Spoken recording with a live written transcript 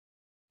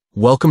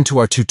Welcome to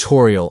our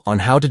tutorial on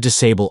how to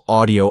disable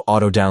audio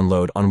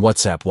auto-download on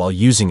WhatsApp while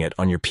using it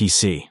on your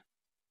PC.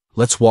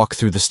 Let's walk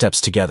through the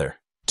steps together.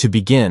 To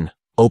begin,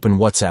 open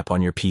WhatsApp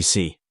on your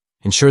PC.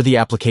 Ensure the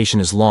application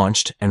is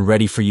launched and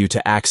ready for you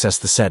to access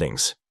the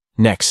settings.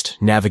 Next,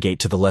 navigate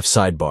to the left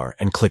sidebar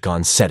and click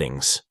on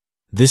Settings.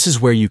 This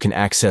is where you can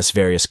access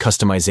various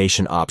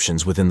customization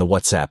options within the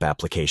WhatsApp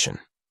application.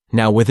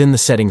 Now, within the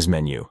Settings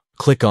menu,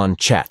 click on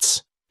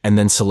Chats, and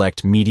then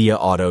select Media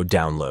Auto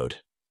Download.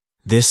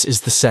 This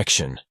is the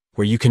section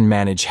where you can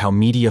manage how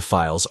media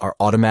files are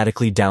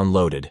automatically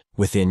downloaded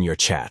within your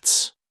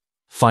chats.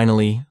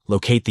 Finally,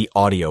 locate the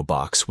audio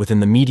box within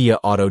the Media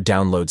Auto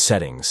Download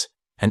settings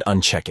and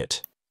uncheck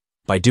it.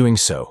 By doing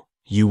so,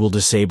 you will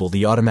disable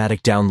the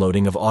automatic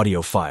downloading of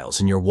audio files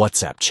in your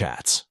WhatsApp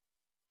chats.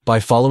 By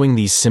following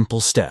these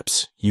simple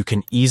steps, you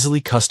can easily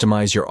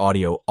customize your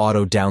audio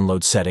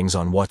auto-download settings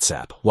on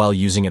WhatsApp while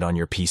using it on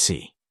your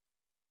PC.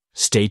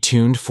 Stay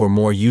tuned for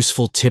more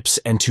useful tips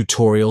and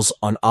tutorials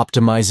on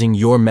optimizing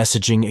your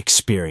messaging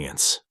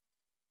experience.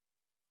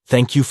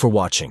 Thank you for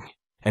watching,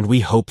 and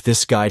we hope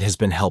this guide has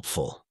been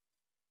helpful.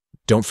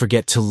 Don't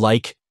forget to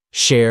like,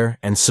 share,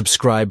 and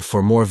subscribe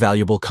for more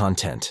valuable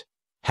content.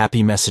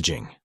 Happy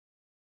messaging!